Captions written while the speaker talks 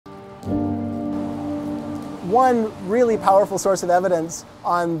One really powerful source of evidence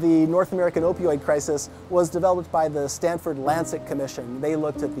on the North American opioid crisis was developed by the Stanford-Lancet Commission. They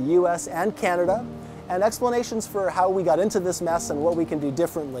looked at the US and Canada and explanations for how we got into this mess and what we can do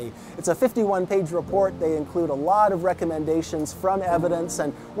differently. It's a 51-page report. They include a lot of recommendations from evidence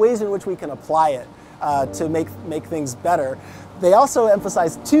and ways in which we can apply it to make things better. They also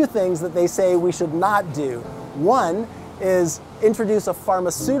emphasize two things that they say we should not do. One is introduce a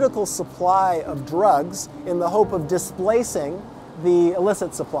pharmaceutical supply of drugs in the hope of displacing the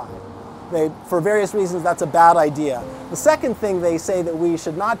illicit supply. For various reasons, that's a bad idea. The second thing they say that we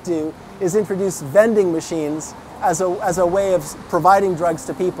should not do is introduce vending machines as a way of providing drugs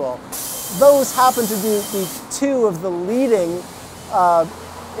to people. Those happen to be two of the leading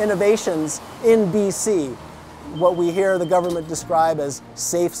innovations in BC. What we hear the government describe as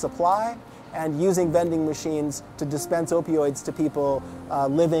safe supply and using vending machines to dispense opioids to people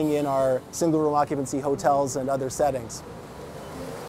living in our single-room occupancy hotels and other settings.